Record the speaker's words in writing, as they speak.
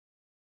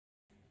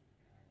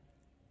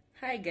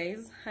Hi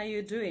guys, how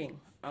you doing?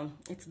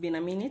 It's been a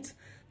minute.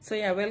 So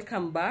yeah,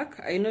 welcome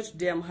back. I know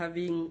today I'm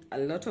having a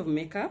lot of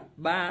makeup,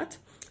 but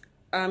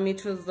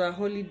it was a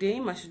holiday,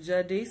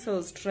 Mashujaa Day, so I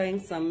was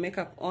trying some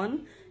makeup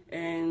on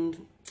and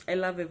I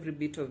love every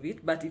bit of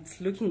it, but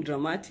it's looking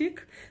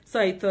dramatic. So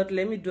I thought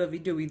let me do a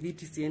video with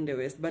ETC and the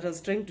West, but I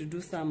was trying to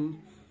do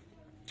some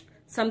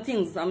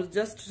things. I'm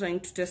just trying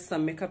to test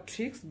some makeup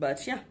tricks,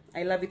 but yeah,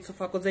 I love it so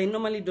far because I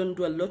normally don't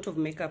do a lot of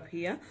makeup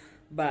here,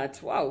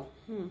 but wow.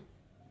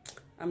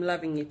 I'm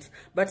loving it.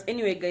 But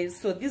anyway guys,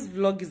 so this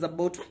vlog is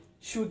about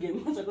shoe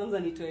game.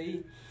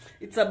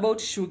 It's about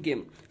shoe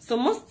game. So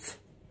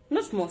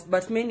not most,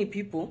 but many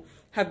people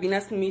have been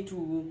asking me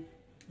to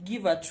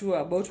give a tour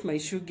about my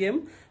shoe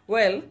game.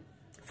 Well,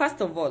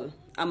 first of all,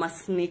 I'm a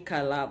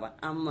sneaker lover.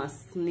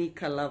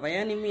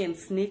 Yani me and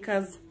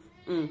sneakers.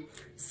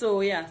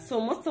 So yeah,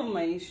 so most of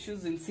my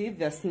shoes you'll see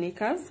they're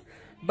sneakers,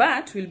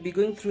 but we'll be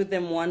going through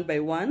them one by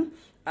one.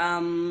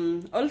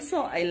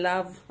 Also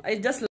I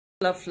just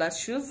love flat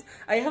shoes.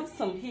 I have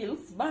some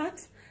heels,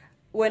 but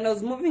when I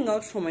was moving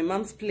out from my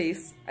mom's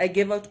place, I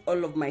gave out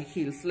all of my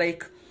heels.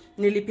 Like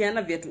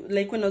nilipiana viatu.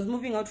 Like when I was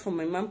moving out from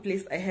my mom's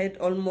place, I had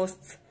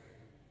almost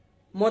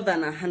more than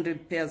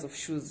 100 pairs of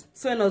shoes.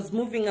 So when I was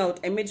moving out,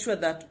 I made sure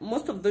that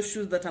most of those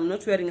shoes that I'm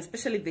not wearing,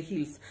 especially the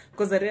heels,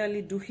 because I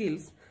rarely do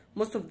heels,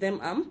 most of them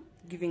I'm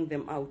giving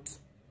them out.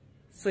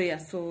 So yeah,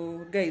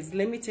 so guys,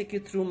 let me take you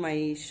through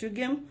my shoe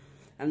game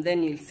and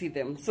then you'll see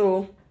them.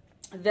 So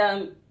there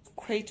are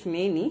quite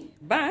many,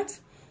 but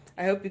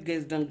I hope you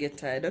guys don't get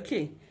tired.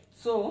 Okay,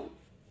 so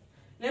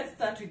let's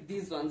start with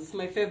these ones,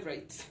 my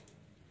favorite.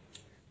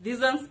 These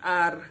ones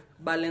are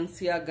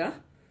Balenciaga.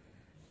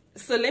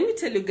 So let me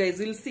tell you guys,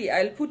 you'll see,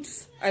 I'll put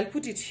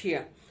it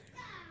here.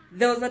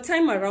 There was a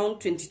time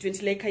around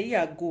 2020, like a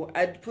year ago,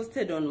 I'd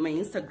posted on my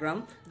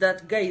Instagram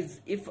that,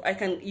 guys, if I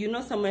can,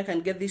 somewhere I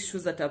can get these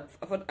shoes at an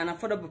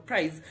affordable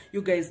price,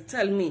 you guys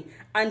tell me.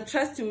 And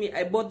trust me,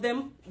 I bought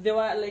them. They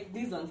were like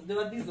these ones. They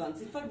were these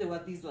ones. In fact, they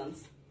were these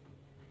ones.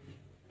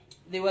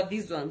 They were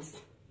these ones.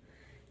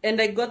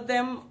 And I got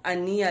them a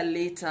year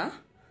later.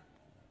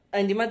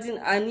 And imagine,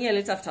 a year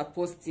later after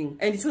posting.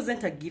 And it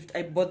wasn't a gift.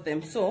 I bought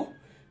them. So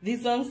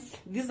these ones,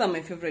 these are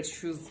my favorite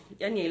shoes.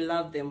 Yani, I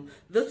love them.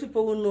 Those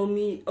people who know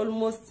me,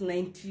 almost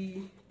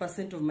 90%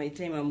 of my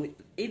time, I'm with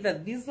either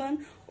this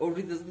one or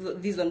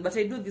with this one. But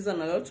I do this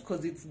one a lot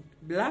because it's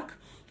black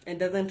and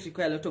doesn't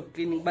require a lot of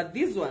cleaning. But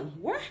this one,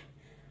 what?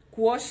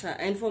 Kuosha.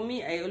 And for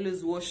me, I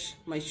always wash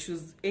my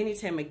shoes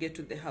anytime I get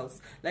to the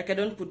house. Like, I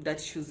don't put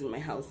dirty shoes in my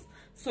house.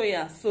 So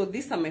yeah, so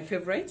these are my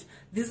favorite.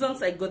 These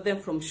ones, I got them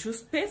from Shoe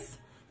Space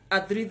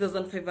at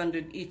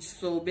 3,500 each.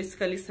 So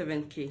basically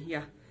 7K,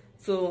 yeah.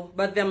 So,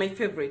 but they're my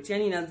favorite.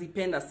 Yani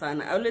nazipenda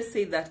sana. I always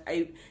say that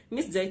I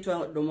miss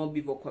jaitwa domob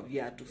hivyo kwa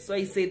viatu. So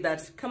I say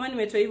that kama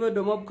nimetoa hivyo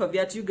domob kwa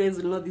viatu, you guys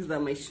will know these are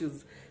my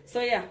shoes.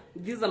 So yeah,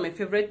 these are my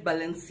favorite.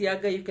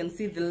 Balenciaga, you can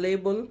see the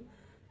label.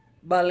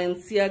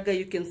 Balenciaga,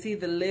 you can see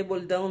the label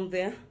down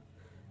there.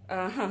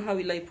 How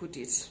will I put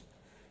it?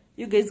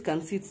 You guys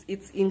can see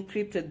it's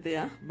encrypted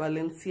there.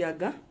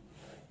 Balenciaga.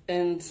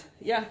 And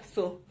yeah,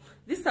 so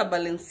these are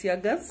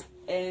Balenciagas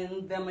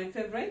and they're my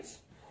favorite.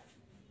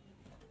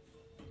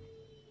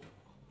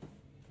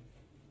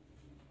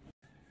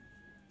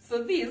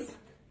 So these,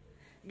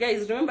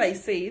 guys, remember I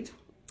said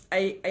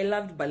I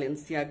loved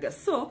Balenciaga.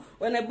 So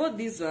when I bought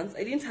these ones,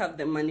 I didn't have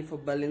the money for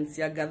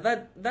Balenciaga.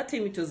 That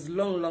time, it was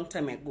long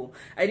time ago.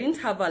 I didn't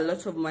have a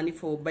lot of money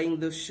for buying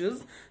those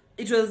shoes.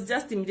 It was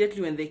just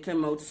immediately when they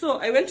came out. So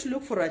I went to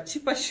look for a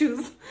cheaper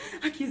shoes.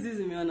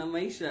 Akizizi meona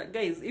maisha.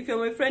 Guys, if you're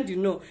my friend, you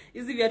know,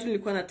 hizi viatu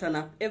nilikuwa na turn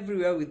up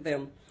everywhere with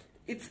them.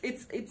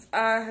 It's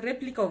a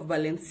replica of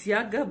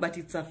Balenciaga, but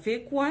it's a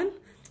fake one.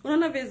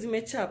 Unaona vile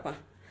zimechapa.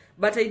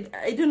 But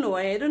I don't know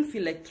why, I don't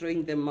feel like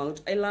throwing them out.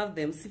 I love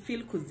them. Si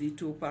feel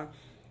kuzitupa.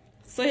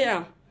 So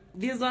yeah,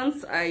 these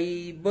ones,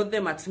 I bought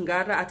them at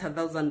Ngara at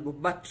 1,000 bob.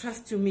 But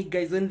trust you me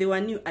guys, when they were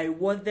new, I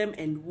wore them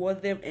and wore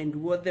them and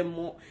wore them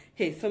more.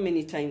 Hey, so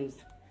many times.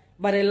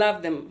 But I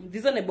love them.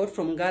 This one I bought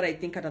from Ngara, I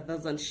think at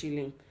 1,000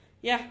 shilling.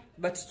 Yeah,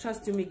 but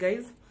trust you me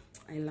guys,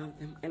 I love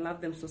them. I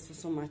love them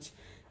so much.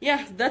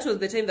 Yeah, that was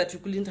the time that you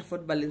couldn't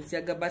afford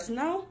Balenciaga. But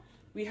now,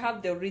 we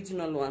have the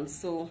original ones.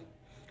 So,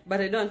 but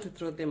I don't want to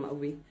throw them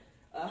away.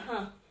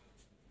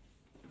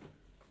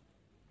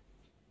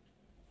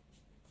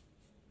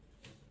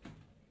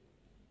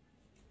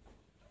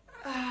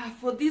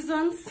 For these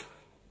ones,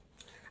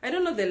 I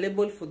don't know the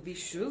label for these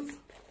shoes.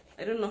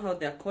 I don't know how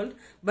they're called,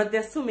 but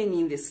there are so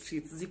many in the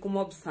streets.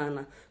 Zikumob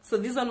sana. So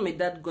this one, my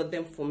dad got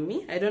them for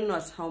me. I don't know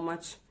at how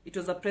much. It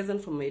was a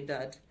present from my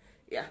dad.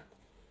 Yeah.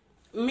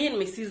 Me and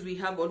my sis, we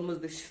have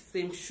almost the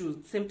same shoes,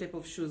 same type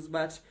of shoes,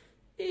 but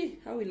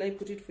how will I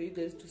put it for you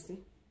guys to see?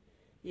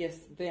 Yes,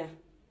 there.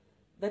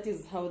 That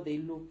is how they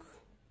look.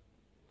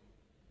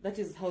 That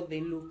is how they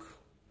look.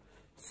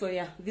 So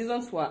yeah, these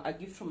ones were a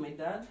gift from my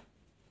dad.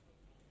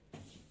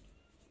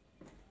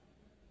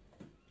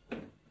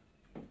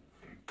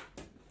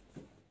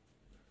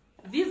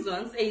 These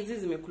ones, hizi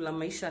zimekula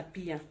maisha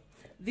pia.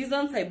 These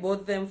ones I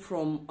bought them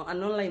from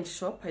an online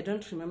shop. I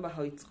don't remember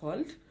how it's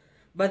called.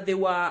 but they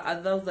were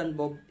 1,000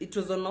 bob. It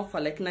was on offer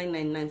like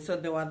 999, so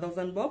they were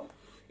 1,000 bob.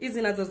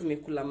 Hizi nazo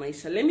zimekula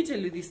maisha. Let me tell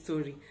you this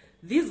story.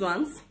 These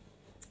ones,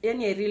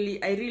 yani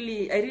I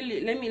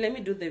really let me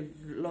do the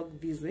vlog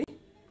this way.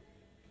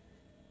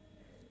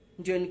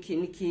 Ndio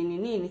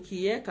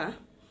nikiweka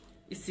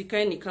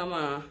isikae ni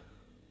kama,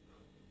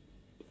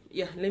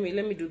 yeah, let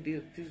me do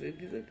this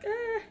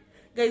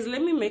guys,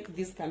 let me make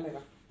this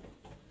camera.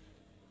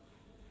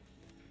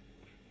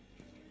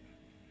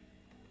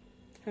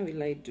 How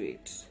will I do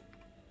it?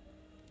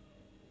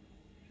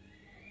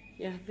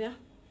 Yeah, there.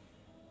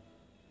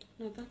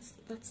 No,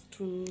 that's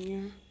too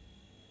near.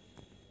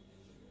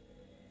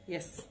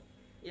 Yes.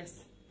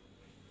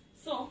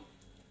 So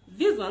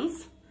these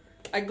ones,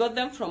 I got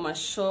them from a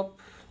shop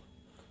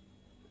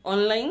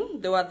online.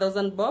 They were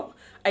 1,000 bob.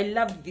 I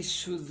loved these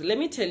shoes. Let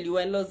me tell you,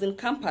 when I was in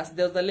campus,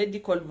 there was a lady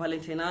called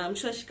Valentina. I'm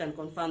sure she can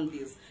confirm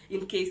this.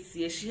 In case,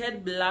 yeah, she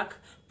had black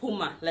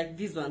Puma like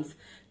these ones.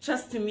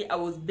 Trust me, I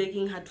was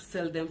begging her to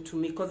sell them to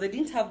me because I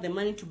didn't have the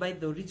money to buy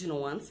the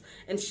original ones,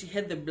 and she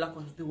had the black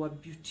ones. They were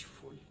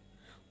beautiful.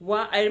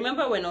 Wow, I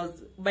remember when I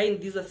was buying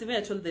these ones, even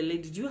I told the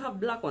lady, do you have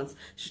black ones?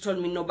 She told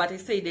me no, but I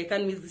said I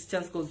can't miss this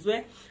chance because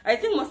I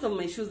think most of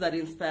my shoes are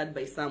inspired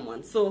by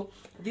someone. So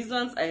these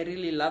ones, I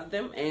really love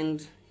them,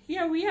 and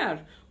here we are.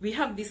 We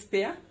have this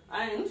pair,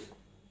 and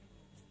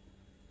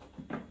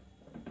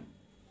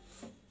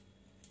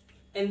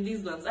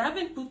these ones. I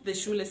haven't put the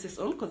shoelaces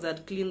on because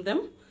I'd cleaned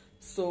them.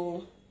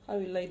 So how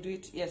will I do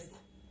it? Yes.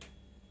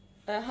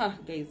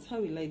 Guys, how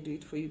will I do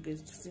it for you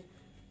guys to see?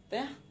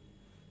 There.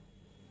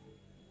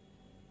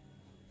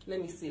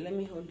 Let me see. Let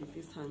me hold with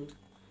this hand.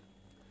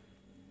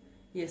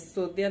 Yes,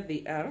 so there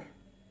they are.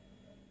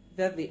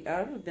 There they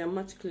are. They're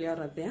much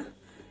clearer there.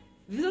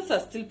 These ones are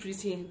still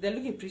pretty. They're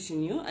looking pretty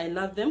new. I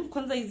love them.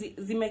 Kwanza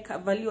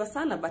zimekavaliwa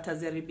sana but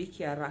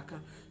haziharibiki haraka.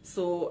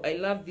 So I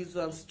love these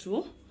ones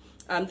too.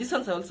 These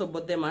ones I also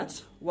bought them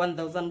at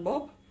 1,000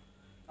 bob.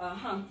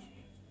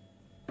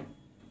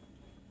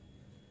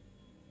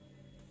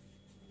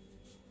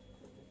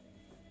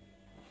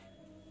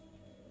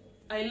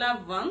 I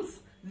love Vans.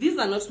 These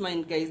are not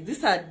mine, guys.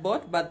 These I had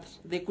bought, but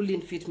they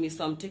couldn't fit me,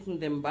 so I'm taking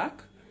them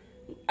back.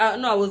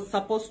 No, I was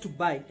supposed to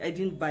buy. I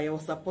didn't buy. I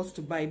was supposed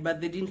to buy,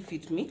 but they didn't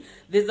fit me.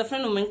 There's a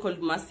friend of mine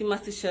called Mercy.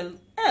 Mercy sells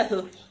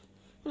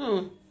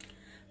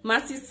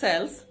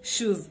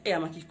shoes.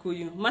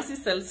 Mercy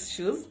sells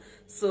shoes.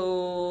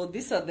 So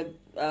these are the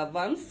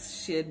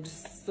Vans she had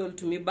sold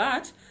to me,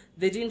 but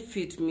they didn't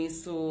fit me,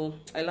 so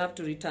I'll have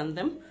to return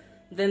them.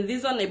 Then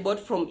this one I bought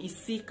from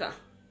Isika.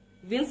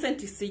 Vincent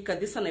Isika.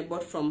 This one I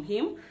bought from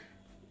him.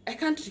 I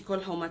can't recall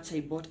how much I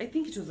bought. I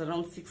think it was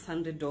around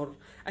 600 or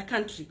I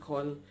can't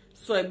recall.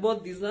 So I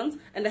bought these ones,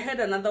 and I had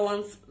other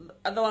ones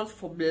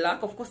for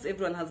black. Of course,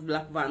 everyone has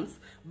black Vans,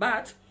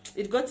 but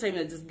it got time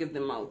I just gave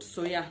them out.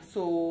 So yeah,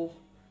 so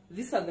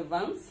these are the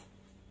Vans.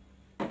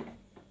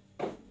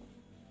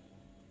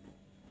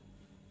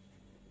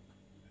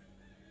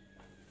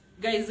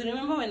 Guys,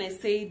 remember when I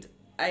said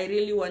I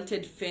really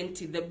wanted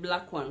Fenty, the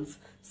black ones?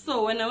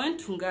 So when I went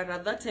to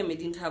Ngara, that time I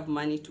didn't have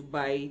money to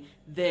buy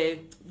the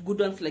good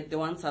ones like the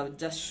ones I've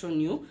just shown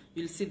you.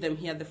 You'll see them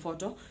here, the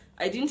photo.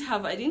 I didn't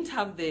have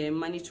the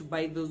money to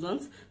buy those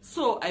ones,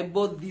 so I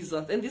bought these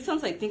ones. And these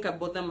ones, I think I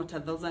bought them at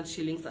 1,000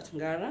 shillings at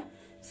Ngara.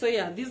 So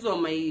yeah, these were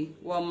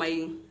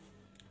my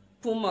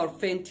Puma or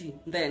Fenty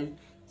then.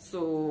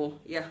 So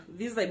yeah,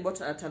 these I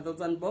bought at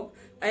 1,000 bob.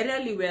 I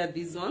rarely wear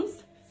these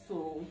ones.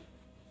 So,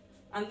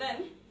 and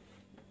then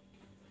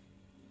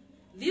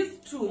these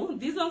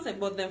ones I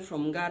bought them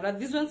from Ngara.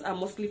 These ones are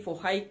mostly for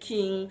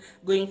hiking,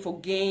 going for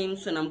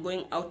games, when I'm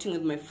going outing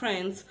with my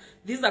friends.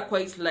 These are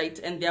quite light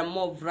and they are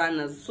more of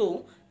runners,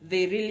 so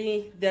they're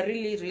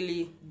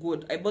really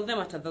good. I bought them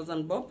at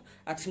 1,000 bob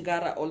at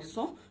Ngara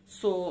also.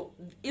 So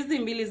hizi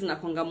mbili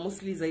zinakonga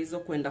mostly za hizo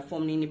kwenda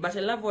form nini, but I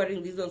love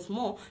wearing these ones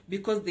more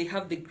because they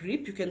have the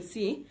grip. You can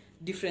see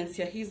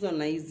difference ya hizo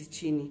na hizi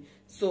chini.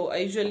 So I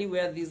usually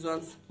wear these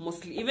ones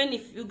mostly. Even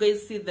if you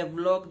guys see the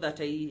vlog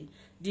that I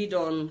did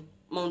on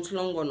Mount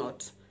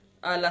Longonot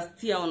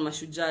last year on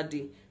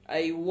Mashujadi,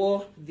 I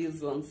wore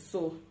these ones.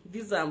 So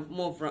these are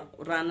more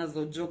of runners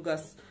or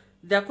joggers.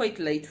 They're quite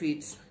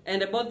lightweight,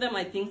 and I bought them,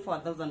 I think, for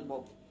 1,000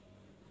 bob.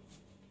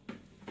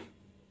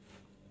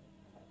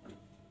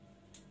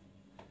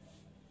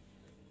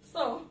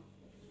 So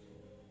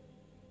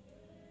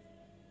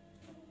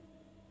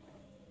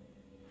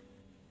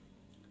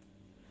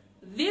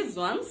these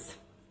ones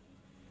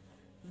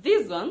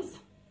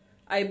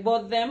I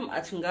bought them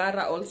at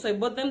Ngara also. I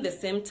bought them the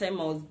same time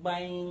I was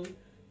buying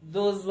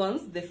those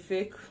ones, the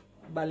fake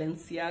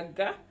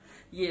Balenciaga.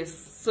 Yes,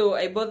 so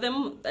I bought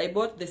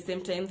the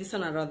same time. This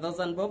one around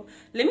 1,000 bob.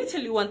 Let me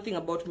tell you one thing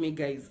about me,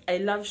 guys. I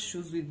love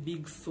shoes with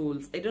big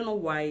soles. I don't know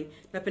why.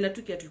 Napenda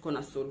tu kiatu iko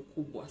na sole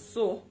kubwa.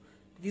 So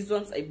these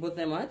ones I bought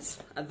them at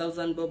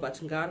 1,000 bob at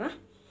Ngara.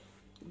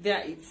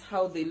 There, it's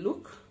how they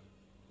look.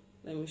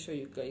 Let me show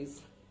you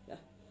guys. Yeah.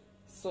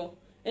 So,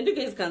 and you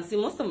guys can see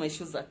most of my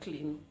shoes are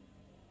clean.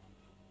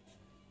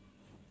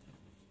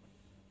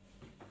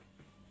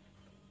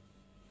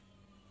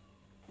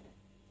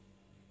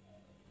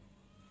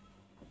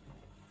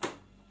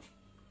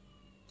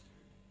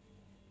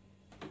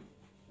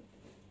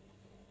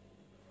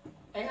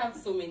 have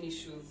so many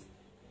shoes.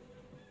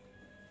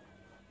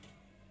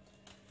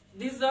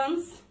 These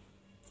ones,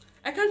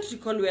 I can't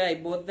recall where I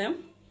bought them.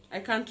 I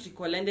can't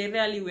recall, and I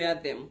rarely wear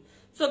them.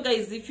 So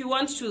guys, if you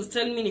want shoes,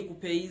 tell me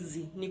nikupe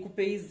easy. Nikupe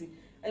easy.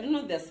 I don't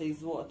know their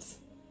size what.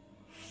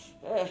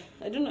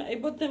 I don't know. I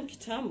bought them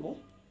kitambo.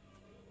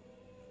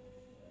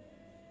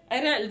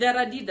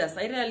 They're Adidas.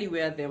 I rarely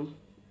wear them.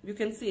 You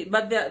can see,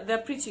 but they're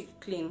pretty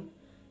clean.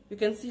 You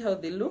can see how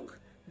they look.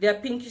 They're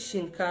pinkish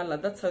in color.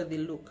 That's how they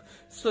look.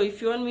 So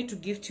if you want me to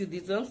gift you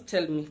these ones,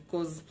 tell me,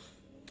 because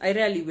I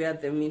rarely wear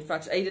them. In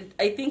fact,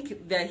 I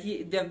think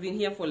they have been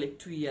here for like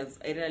 2 years.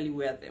 I rarely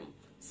wear them.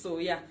 So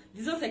yeah,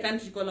 these ones I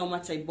can't recall how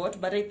much I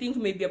bought, but I think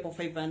maybe about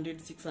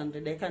 500,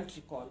 600. I can't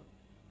recall.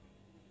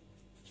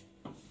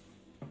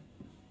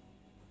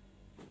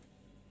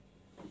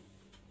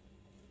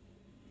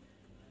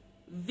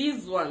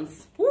 These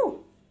ones,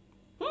 whoo,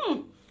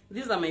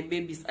 these are my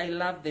babies. I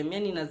love them.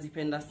 Yani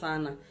nazipenda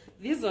sana.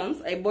 These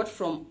ones I bought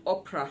from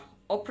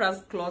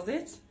Oprah's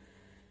Closet.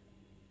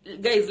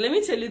 Guys, let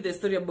me tell you the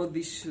story about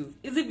these shoes.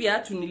 Hizi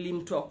viatu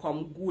nilimtoa kwa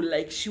mguu,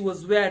 like she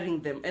was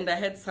wearing them and I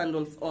had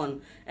sandals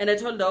on. And I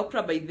told her,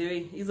 Oprah, by the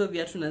way, hizo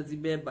viatu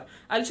nazibeba.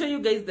 I'll show you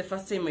guys the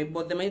first time I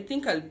bought them. I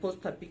think I'll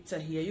post a picture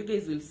here. You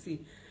guys will see.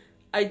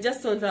 I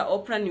just told her,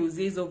 Oprah,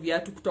 niuzie hizo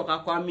viatu kutoka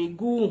kwa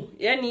miguu.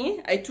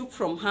 Yani, I took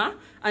from her.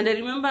 And I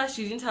remember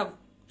she didn't have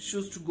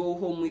shoes to go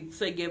home with.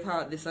 So I gave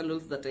her the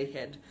sandals that I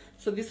had.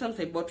 So these ones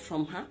I bought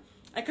from her.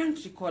 I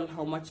can't recall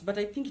how much, but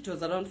I think it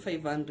was around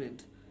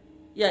 500.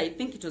 Yeah, I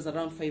think it was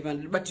around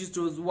 500, but it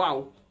was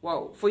wow.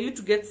 For you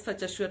to get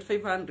such a shoe at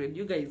 500,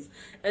 you guys.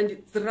 And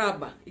it's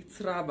rubber.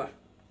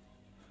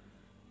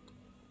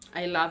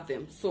 I love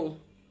them. So,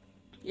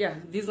 yeah,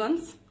 these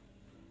ones.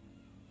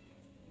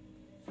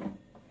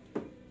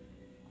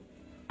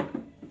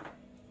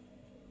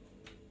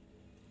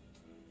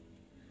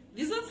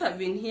 These ones have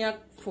been here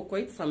for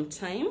quite some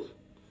time.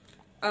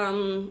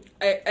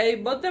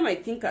 I bought them, I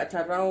think, at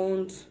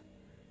around...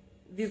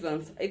 These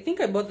ones, I think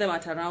I bought them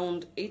at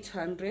around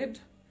 800.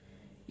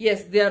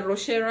 Yes, they are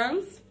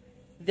Rocherans.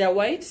 They are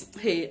white.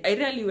 Hey, I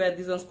rarely wear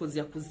these ones because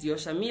ya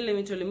kuziosha. Let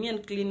me tell you, me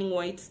and cleaning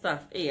white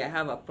stuff, hey, I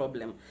have a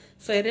problem.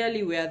 So I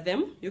rarely wear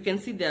them. You can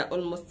see they are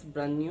almost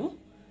brand new.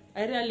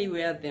 I rarely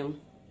wear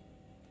them.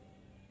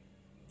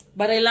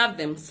 But I love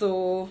them.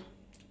 So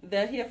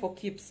they're here for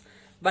keeps.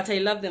 But I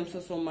love them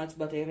so much,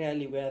 but I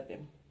rarely wear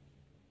them.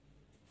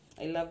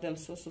 I love them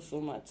so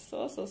much.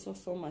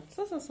 So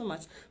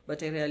much.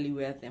 But I rarely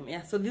wear them.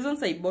 Yeah, so these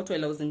ones I bought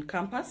while I was in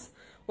campus.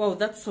 Wow,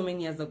 that's so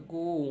many years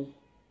ago.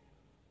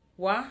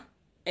 Wow.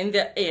 And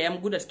hey, I'm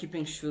good at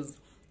keeping shoes.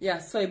 Yeah,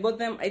 so I bought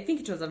them. I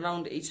think it was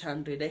around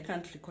 800. I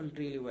can't recall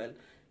really well.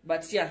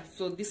 But yeah,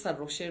 so these are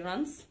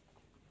Rocherans.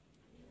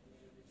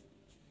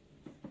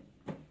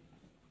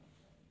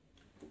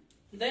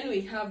 Then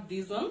we have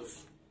these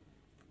ones.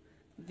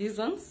 These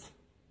ones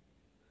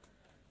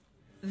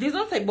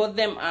I bought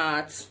them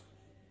at...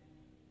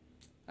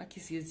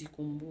 Akisiezi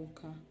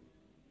kumbuka.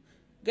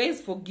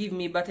 Guys, forgive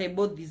me, but I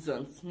bought these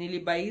ones.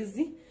 Nilibuy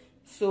easy.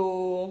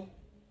 So,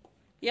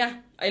 yeah,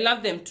 I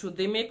love them too.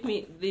 They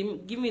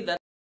give me that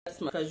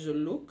smart casual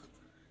look.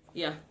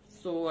 Yeah,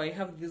 so I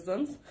have these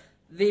ones.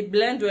 They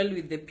blend well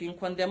with the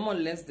pink one. They're more or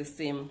less the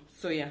same.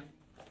 So, yeah,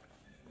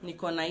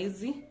 Nikona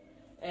easy.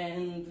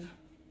 And...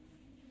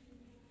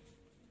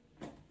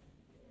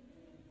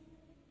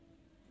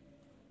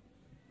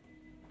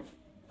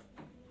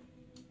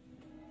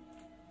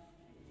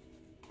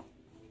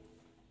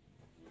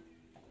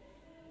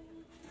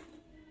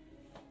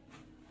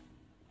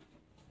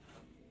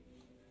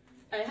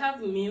 I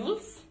have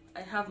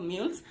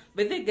mules.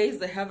 But the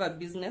guys, I have a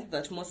business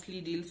that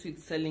mostly deals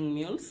with selling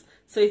mules.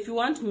 So if you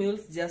want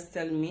mules, just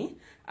tell me.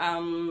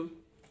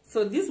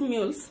 So these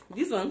mules,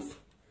 these ones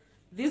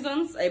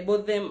I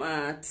bought them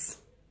at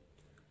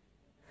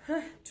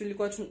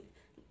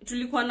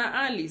tulikuwa na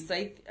Alice.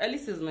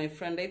 Alice is my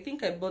friend. I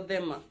think I bought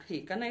them,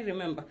 hey, can I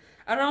remember?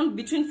 Around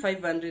between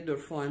 500 or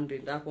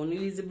 400. Hapo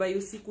nilizibuy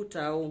usiku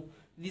tao.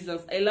 These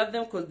ones, I love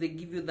them because they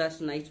give you that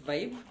night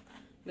vibe.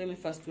 Let me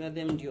first wear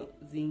them ndio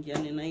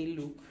zingiane na hii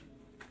look.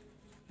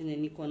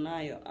 Niko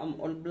nayo.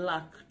 I'm all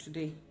black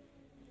today.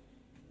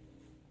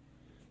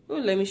 Oh,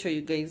 let me show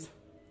you guys.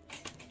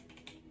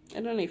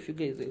 I don't know if you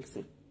guys will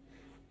see.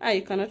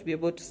 You cannot be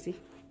able to see.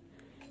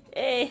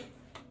 Hey,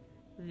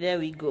 there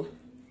we go.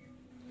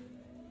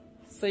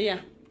 So yeah.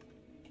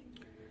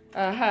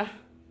 And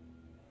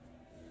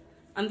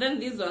then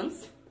these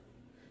ones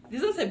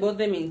I bought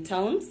them in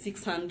town,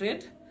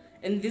 600.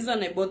 And this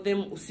one I bought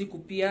them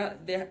usiku pia.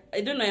 I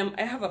don't know,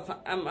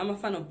 I'm a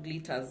fan of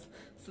glitters.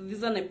 So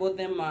this one I bought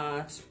them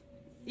at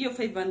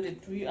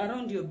 500 to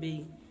around your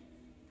bay.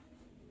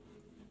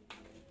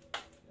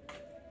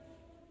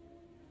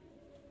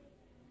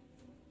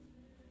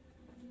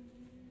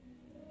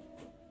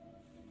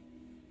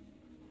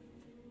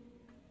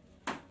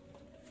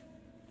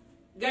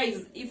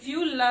 Guys, if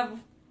you love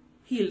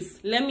heels,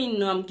 let me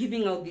know. I'm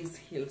giving out these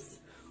heels.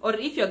 Or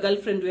if your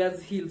girlfriend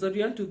wears heels or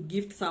you want to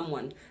gift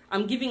someone,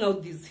 I'm giving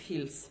out these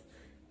heels.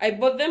 I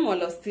bought them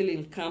while I was still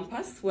in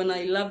campus when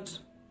I loved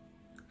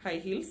high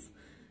heels.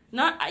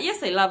 Now,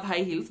 yes, I love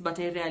high heels, but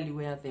I rarely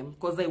wear them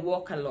because I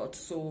walk a lot.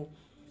 So,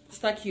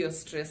 stuck your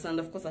stress. And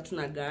of course,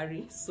 hatuna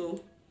gari.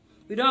 So,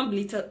 we don't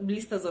have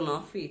blisters on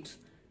our feet.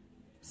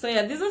 So,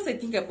 yeah, these ones, I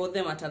think I bought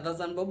them at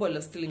 1,000 bob while I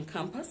was still in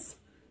campus.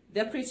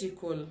 They're pretty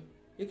cool.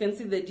 You can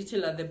see the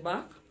detail at the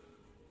back.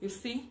 You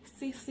see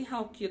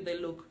how cute they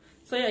look.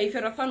 So, yeah, if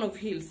you're a fan of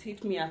heels,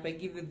 hit me up. I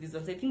give you these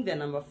ones. I think they're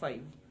number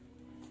 5.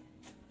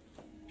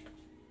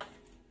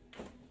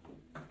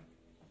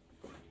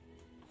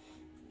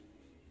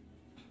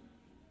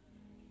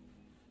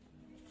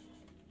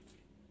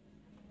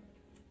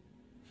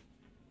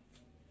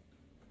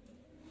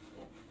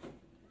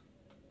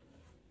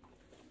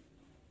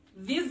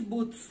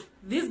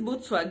 These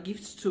boots were a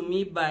gift to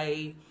me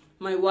by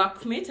my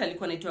workmate.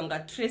 Alikuwa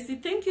anaitwanga Tracy.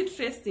 Thank you,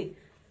 Tracy.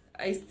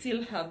 I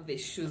still have the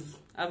shoes.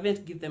 I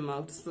haven't given them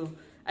out. So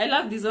I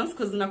love these ones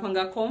because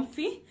zinakwanga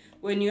comfy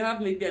when you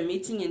have maybe a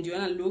meeting and you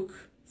want to look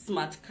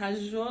smart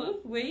casual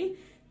way.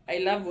 I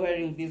love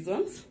wearing these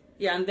ones.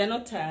 Yeah, and they're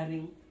not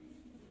tiring.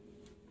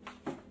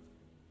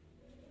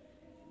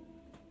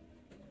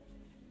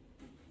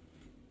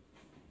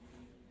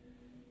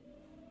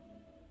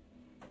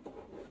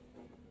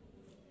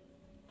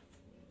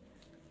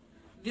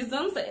 These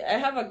ones, I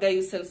have a guy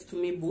who sells to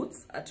me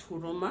boots at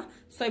Huruma,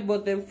 so I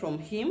bought them from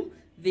him.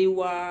 They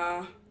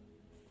were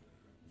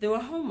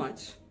how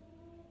much?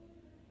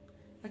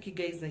 Okay,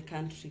 guys, I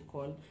can't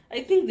recall.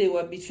 I think they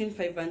were between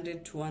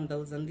 500 to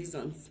 1,000. These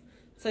ones,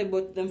 so I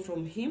bought them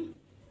from him.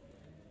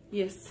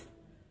 Yes,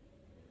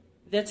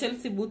 they're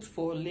Chelsea boots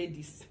for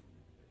ladies.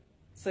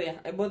 So yeah,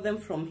 I bought them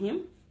from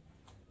him.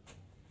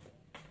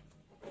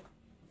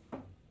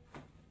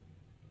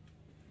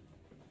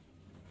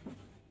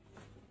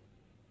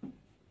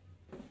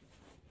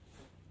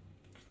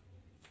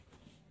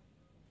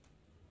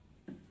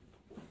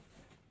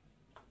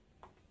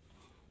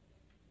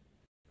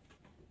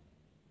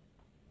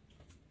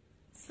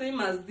 Same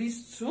as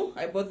these two,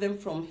 I bought them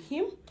from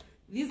him.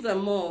 These are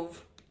more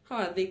of, how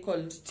are they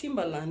called?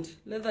 Timberland,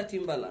 leather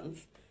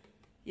Timberlands.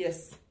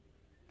 Yes,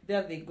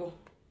 there they go.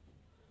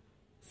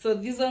 So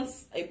these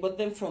ones, I bought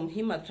them from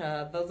him at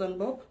 1,000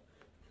 bob.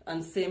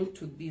 And same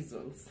to these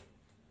ones.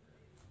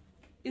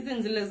 Hizi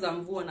ni zile za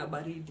mvua na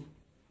baridi.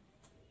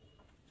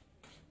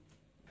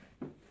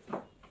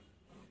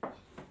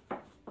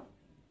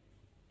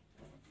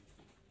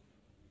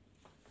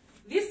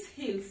 These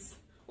heels,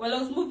 while I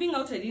was moving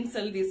out, I didn't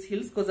sell these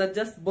heels because I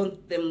just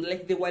bought them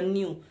like they were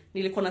new.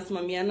 Nilikuwa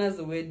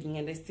nasimamiana's wedding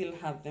and I still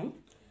have them.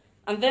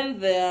 And then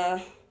the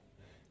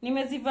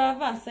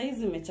nimezivava,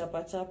 saizi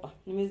mechapa chapa.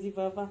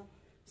 Nimezivava.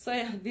 So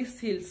yeah, these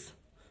heels.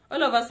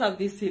 All of us have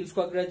these heels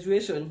for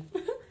graduation.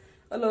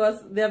 All of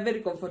us, they are very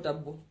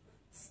comfortable.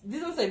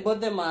 These ones I bought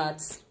them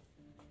at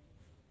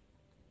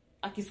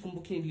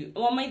Akiskumbuki.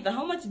 Mama,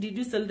 how much did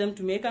you sell them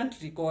to me? I can't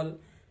recall.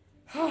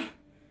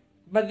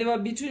 But they were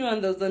between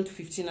 1,000 to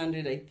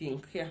 1,500, I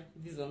think. Yeah,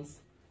 these ones.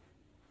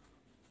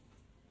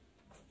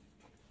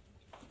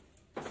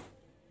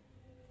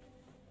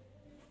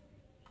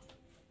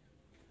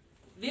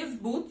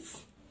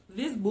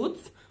 These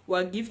boots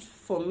were a gift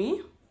for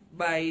me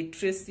by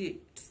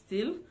Tracy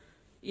still.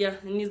 Yeah,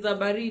 niza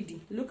baridi.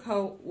 Look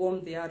how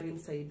warm they are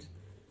inside.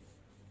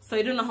 So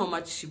I don't know how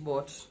much she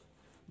bought,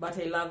 but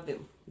I love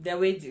them. They're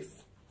wedges.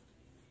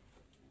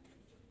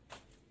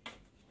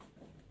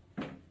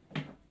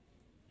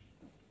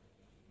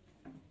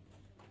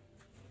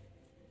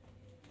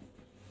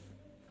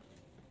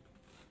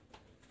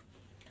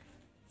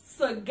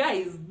 So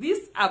guys,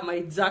 these are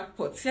my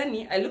jackpots.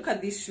 Yani, I look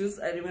at these shoes,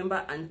 I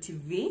remember Auntie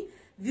V.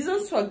 These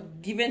ones were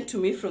given to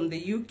me from the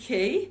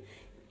UK.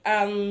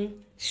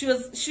 She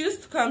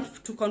used to come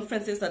to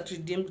conferences at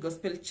Redeemed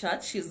Gospel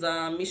Church. She's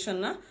a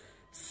missioner.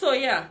 So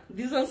yeah,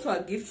 these ones were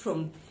a gift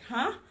from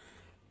her.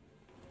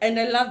 And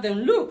I love them.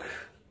 Look.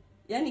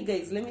 Yani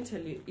guys, let me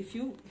tell you, if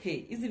you,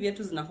 hey, hizi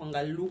viatu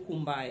zinakwanga luku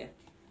mbaya.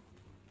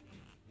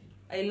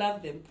 I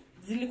love them.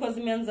 Zilikuwa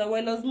zimeanza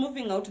while I was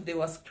moving out, they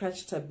were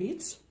scratched a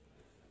bit.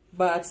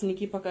 But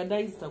nikipaka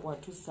dye zitakuwa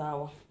tu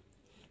sawa.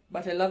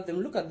 But I love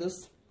them. Look at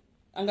those.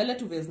 Angalia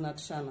tu vile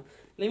zinakshana.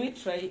 Let me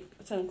try.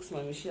 Acha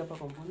nikusimamishie hapa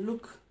kwa mfano.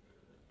 Look.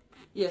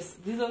 Yes,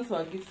 these ones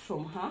were a gift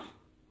from her.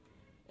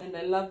 And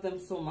I love them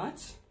so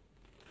much.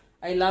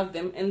 I love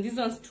them. And these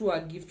ones too are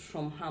a gift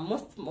from her.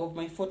 Most of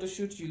my photo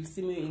shoots, you'll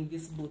see me in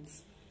these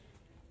boots.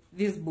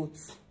 These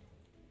boots.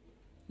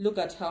 Look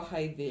at how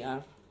high they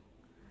are.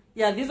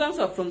 Yeah, these ones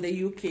are from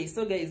the UK.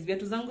 So guys,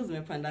 viatu zangu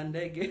zimepanda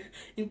ndege,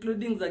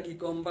 including za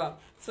Gikomba.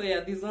 So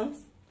yeah, these ones.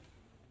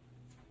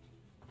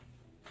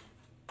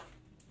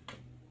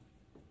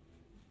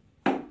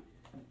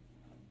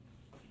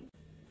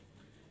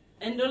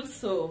 And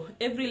also,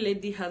 every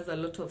lady has a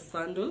lot of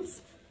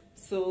sandals.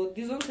 So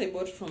these ones I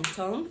bought from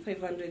town,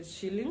 500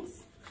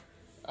 shillings.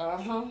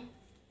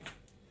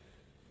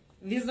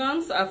 These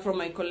ones are from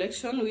my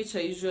collection, which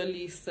I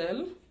usually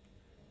sell.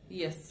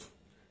 Yes.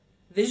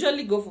 They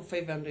usually go for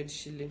 500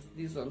 shillings,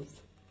 these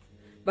ones.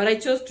 But I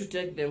chose to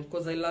take them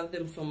because I love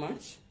them so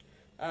much.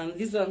 And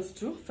these ones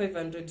too,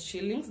 500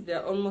 shillings. They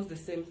are almost the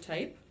same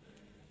type.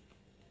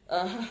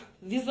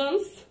 These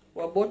ones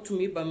were bought to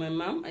me by my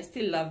mom. I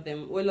still love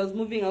them. While I was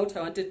moving out,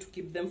 I wanted to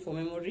keep them for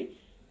memory.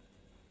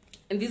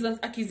 And these ones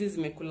akizi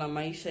zimekula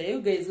maisha.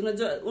 You guys,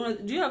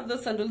 do you have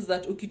those sandals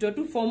that ukitoa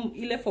tu form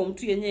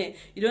 2 yenye,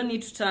 you don't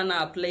need to turn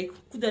up, like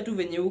kuja tu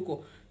venye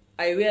uko?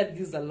 I wear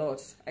these a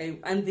lot.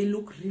 And they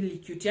look really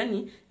cute.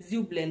 Yani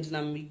ziu blend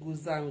na miguu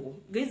zangu.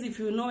 Guys, if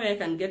you know where I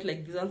can get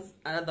like these ones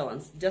and other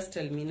ones, just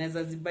tell me.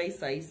 Naeza zibai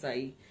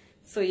sai.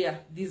 So yeah,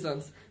 these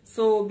ones.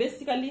 So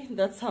basically,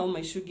 that's how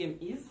my shoe game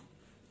is.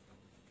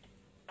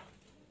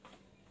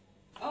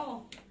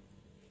 Oh,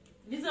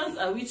 these ones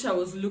are which I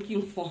was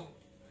looking for.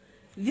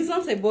 These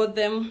ones I bought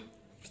them.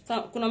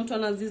 Kuna mtu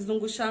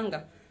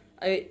anazizungushanga.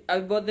 I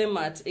bought them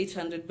at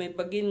 800. My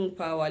bargaining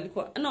power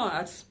alikuwa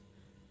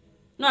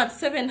at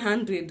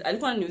 700.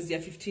 Alikuwa ananiuzia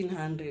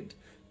 1500.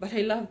 But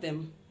I love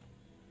them.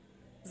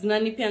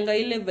 Zinanipianga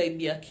ile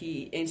vibe ya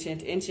ki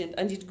ancient,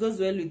 and it goes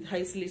well with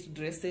high slit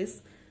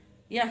dresses.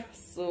 Yeah,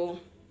 so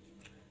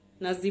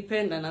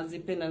nazipenda,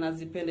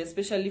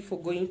 especially for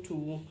going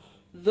to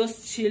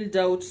those chilled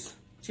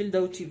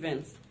out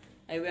events.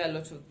 I wear a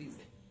lot of these.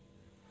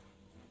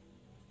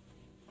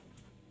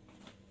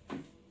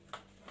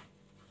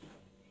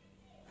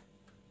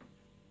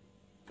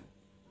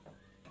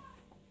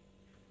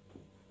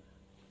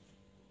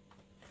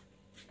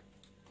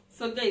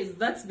 So guys,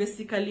 that's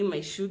basically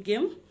my shoe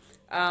game.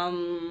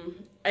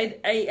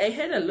 I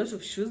had a lot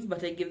of shoes,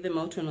 but I gave them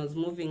out when I was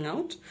moving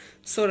out.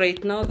 So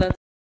right now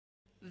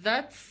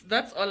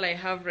that's all I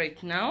have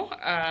right now.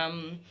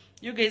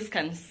 You guys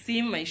can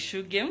see my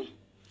shoe game.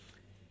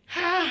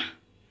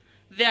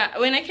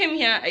 When I came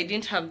here, I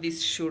didn't have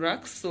this shoe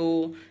rack,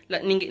 so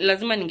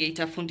lazima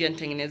ningeita fundi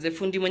anitengeneze.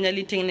 Fundi mwenye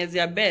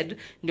alinitengenezea bed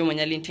ndio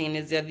mwenye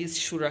alinitengenezea this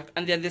shoe rack,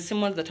 and they're the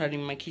same ones that are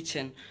in my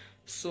kitchen.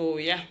 So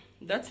yeah,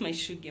 that's my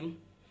shoe game.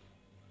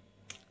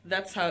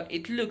 That's how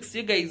it looks.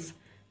 You guys,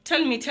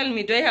 tell me,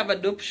 do I have a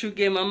dope shoe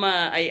game?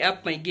 Mama, I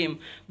up my game.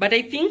 But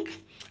I think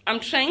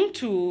I'm trying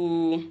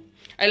to,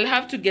 I'll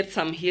have to get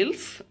some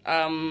heels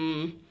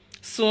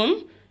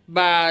soon,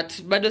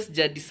 but bado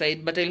sija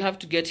decide. But I'll have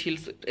to get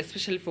heels,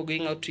 especially for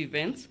going out to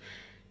events.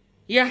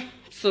 Yeah,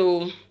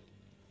 so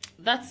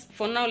that's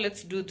for now.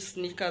 Let's do the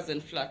sneakers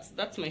and flats.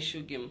 That's my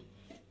shoe game.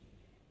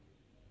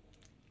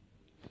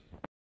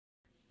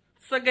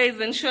 So guys,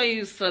 ensure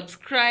you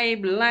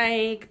subscribe,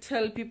 like,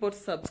 tell people to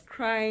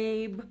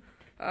subscribe.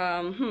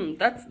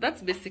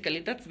 That's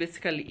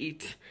basically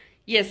it.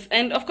 Yes,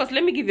 and of course,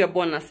 let me give you a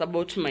bonus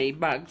about my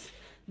bags.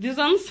 These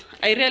ones,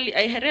 I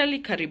rarely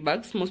carry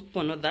bags. Most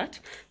people know that.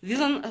 This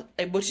one,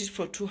 I bought it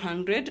for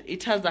 200.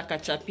 It has a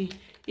kachapi.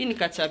 In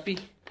kachapi,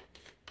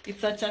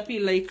 it's a chapi,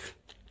 like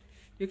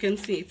you can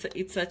see.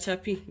 It's a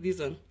chapi.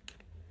 This one.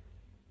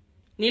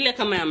 Nile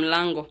kama ya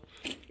mlango.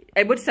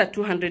 I bought it at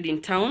 200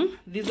 in town.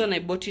 This one I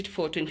bought it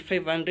for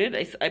 2500.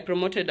 I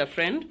promoted a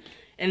friend.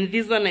 And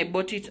this one I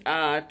bought it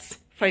at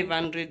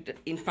 500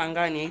 in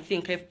Pangani. I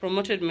think I've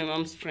promoted my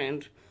mom's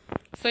friend.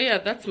 So yeah,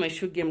 that's my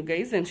shoe game,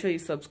 guys. Ensure you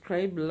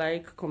subscribe,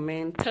 like,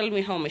 comment. Tell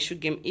me how my shoe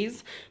game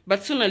is.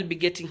 But soon I'll be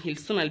getting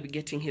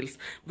heels.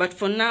 But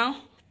for now,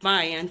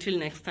 bye. Until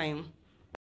next time.